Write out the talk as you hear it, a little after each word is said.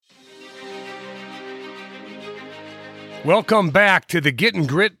Welcome back to the Getting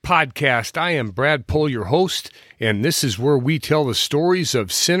Grit podcast. I am Brad Pohl, your host, and this is where we tell the stories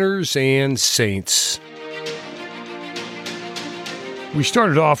of sinners and saints. We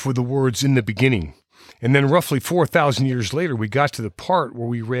started off with the words "in the beginning," and then roughly 4,000 years later, we got to the part where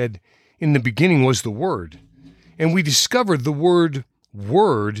we read, "In the beginning was the Word," and we discovered the word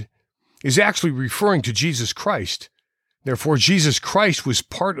 "word" is actually referring to Jesus Christ. Therefore, Jesus Christ was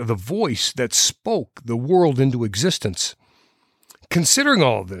part of the voice that spoke the world into existence. Considering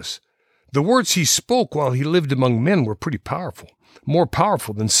all of this, the words he spoke while he lived among men were pretty powerful, more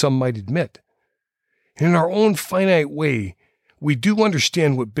powerful than some might admit. And in our own finite way, we do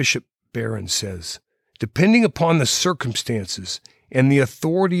understand what Bishop Barron says. Depending upon the circumstances and the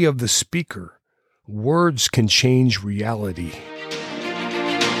authority of the speaker, words can change reality.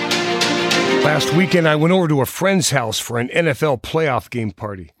 Last weekend, I went over to a friend's house for an NFL playoff game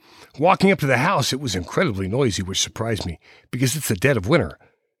party. Walking up to the house, it was incredibly noisy, which surprised me, because it's the dead of winter.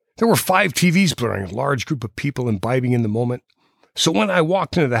 There were 5 TVs blaring, a large group of people imbibing in the moment. So when I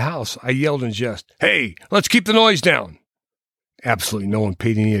walked into the house, I yelled in jest, "Hey, let's keep the noise down!" Absolutely no one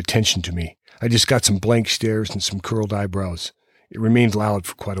paid any attention to me. I just got some blank stares and some curled eyebrows. It remained loud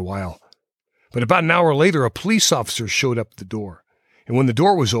for quite a while. But about an hour later, a police officer showed up at the door. And when the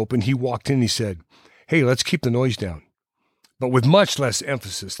door was open, he walked in and he said, "Hey, let's keep the noise down," but with much less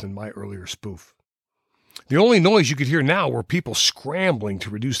emphasis than my earlier spoof. The only noise you could hear now were people scrambling to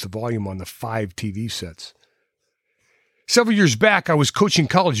reduce the volume on the 5 TV sets. Several years back, I was coaching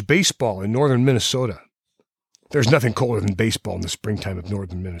college baseball in northern Minnesota. There's nothing colder than baseball in the springtime of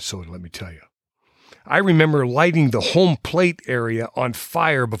northern Minnesota, let me tell you. I remember lighting the home plate area on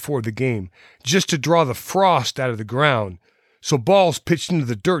fire before the game, just to draw the frost out of the ground, so balls pitched into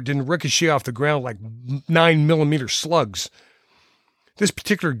the dirt didn't ricochet off the ground like 9mm slugs. This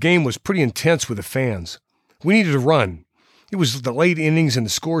particular game was pretty intense with the fans. We needed a run. It was the late innings and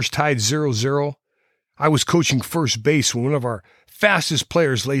the scores tied 0-0. I was coaching first base when one of our fastest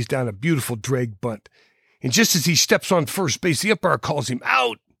players lays down a beautiful drag bunt. And just as he steps on first base, the umpire calls him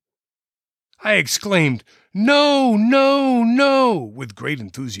out. I exclaimed, "No, no, no," with great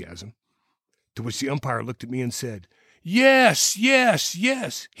enthusiasm. To which the umpire looked at me and said, "Yes, yes,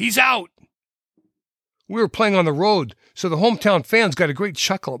 yes, he's out." We were playing on the road, so the hometown fans got a great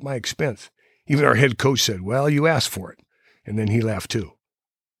chuckle at my expense. Even our head coach said, "Well, you asked for it." And then he laughed too.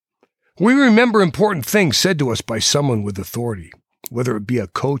 We remember important things said to us by someone with authority, whether it be a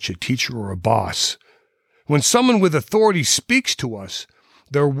coach, a teacher, or a boss. When someone with authority speaks to us,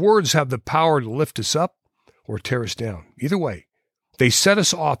 their words have the power to lift us up or tear us down. Either way, they set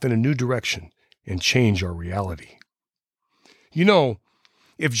us off in a new direction and change our reality. You know,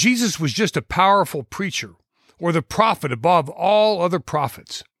 if Jesus was just a powerful preacher or the prophet above all other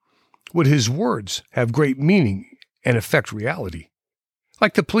prophets, would his words have great meaning and affect reality?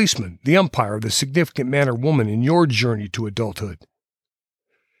 Like the policeman, the umpire, the significant man or woman in your journey to adulthood.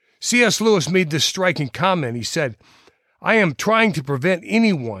 C.S. Lewis made this striking comment. He said, "I am trying to prevent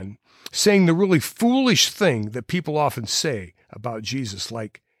anyone saying the really foolish thing that people often say about Jesus,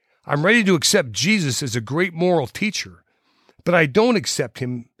 like, I'm ready to accept Jesus as a great moral teacher, but I don't accept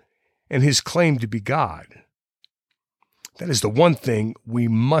him and his claim to be God." That is the one thing we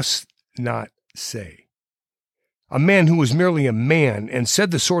must not say. A man who was merely a man and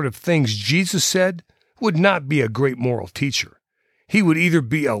said the sort of things Jesus said would not be a great moral teacher. He would either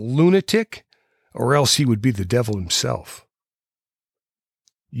be a lunatic or else he would be the devil himself.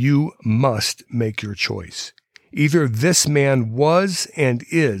 You must make your choice. Either this man was and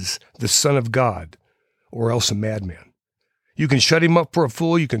is the Son of God, or else a madman. You can shut him up for a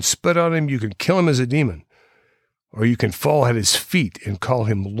fool, you can spit on him, you can kill him as a demon, or you can fall at his feet and call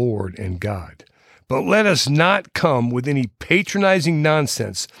him Lord and God. But let us not come with any patronizing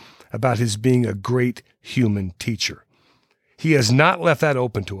nonsense about his being a great human teacher. He has not left that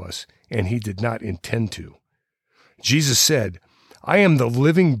open to us, and he did not intend to. Jesus said, "I am the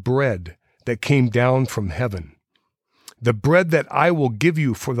living bread that came down from heaven. The bread that I will give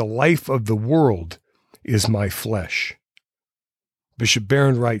you for the life of the world is my flesh." Bishop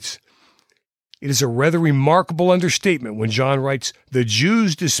Barron writes, "It is a rather remarkable understatement when John writes, 'The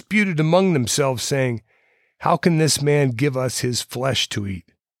Jews disputed among themselves, saying, how can this man give us his flesh to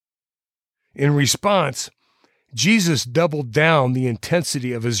eat?' In response, Jesus doubled down the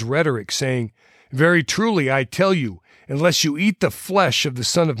intensity of his rhetoric, saying, 'Very truly, I tell you, unless you eat the flesh of the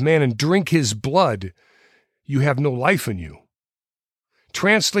Son of Man and drink his blood, you have no life in you.'"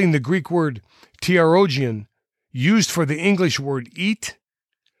 Translating the Greek word theologian, used for the English word eat,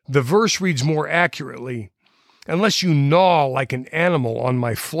 the verse reads more accurately, "Unless you gnaw like an animal on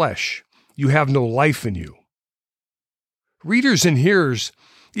my flesh, you have no life in you." Readers and hearers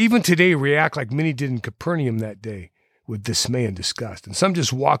even today react like many did in Capernaum that day, with dismay and disgust, and some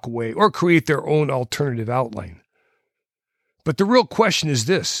just walk away or create their own alternative outline. But the real question is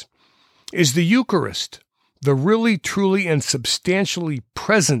this: is the Eucharist the really, truly, and substantially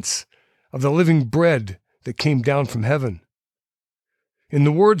presence of the living bread that came down from heaven? In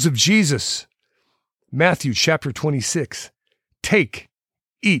the words of Jesus, Matthew chapter 26, "Take,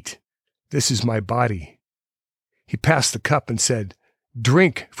 eat, this is my body." He passed the cup and said,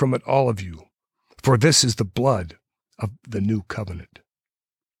 "Drink from it, all of you, for this is the blood of the new covenant."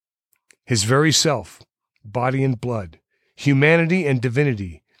 His very self, body and blood, humanity and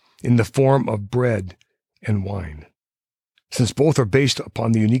divinity, in the form of bread and wine, since both are based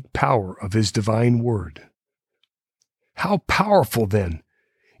upon the unique power of his divine word. How powerful, then,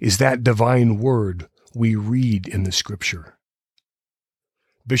 is that divine word we read in the Scripture?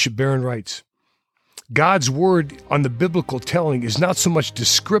 Bishop Barron writes, God's word on the biblical telling is not so much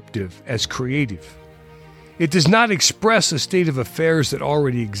descriptive as creative. It does not express a state of affairs that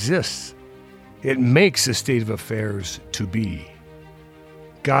already exists. It makes a state of affairs to be.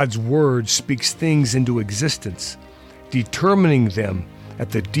 God's word speaks things into existence, determining them at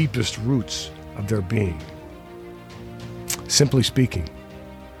the deepest roots of their being. Simply speaking,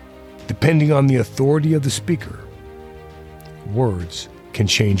 depending on the authority of the speaker, words can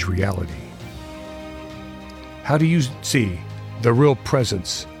change reality. How do you see the real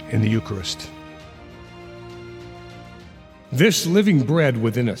presence in the Eucharist? This living bread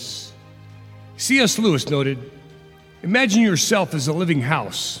within us. C.S. Lewis noted, "Imagine yourself as a living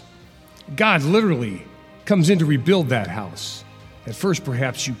house. God literally comes in to rebuild that house. At first,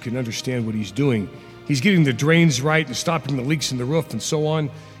 perhaps you can understand what he's doing. He's getting the drains right and stopping the leaks in the roof and so on.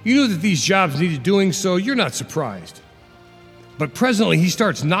 You knew that these jobs needed doing, so you're not surprised. But presently, he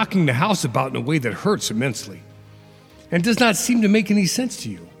starts knocking the house about in a way that hurts immensely and does not seem to make any sense to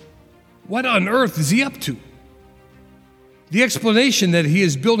you. What on earth is he up to? The explanation that he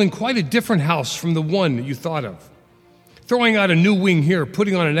is building quite a different house from the one that you thought of. Throwing out a new wing here,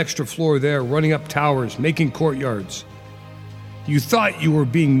 putting on an extra floor there, running up towers, making courtyards. You thought you were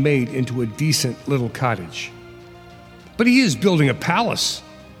being made into a decent little cottage. But he is building a palace,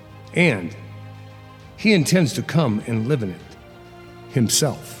 and he intends to come and live in it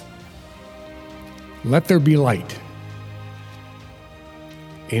himself. Let there be light.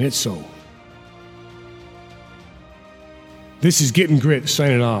 Ain't it so?" This is Getting Grit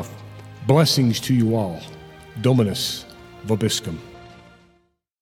signing off. Blessings to you all. Dominus Vobiscum.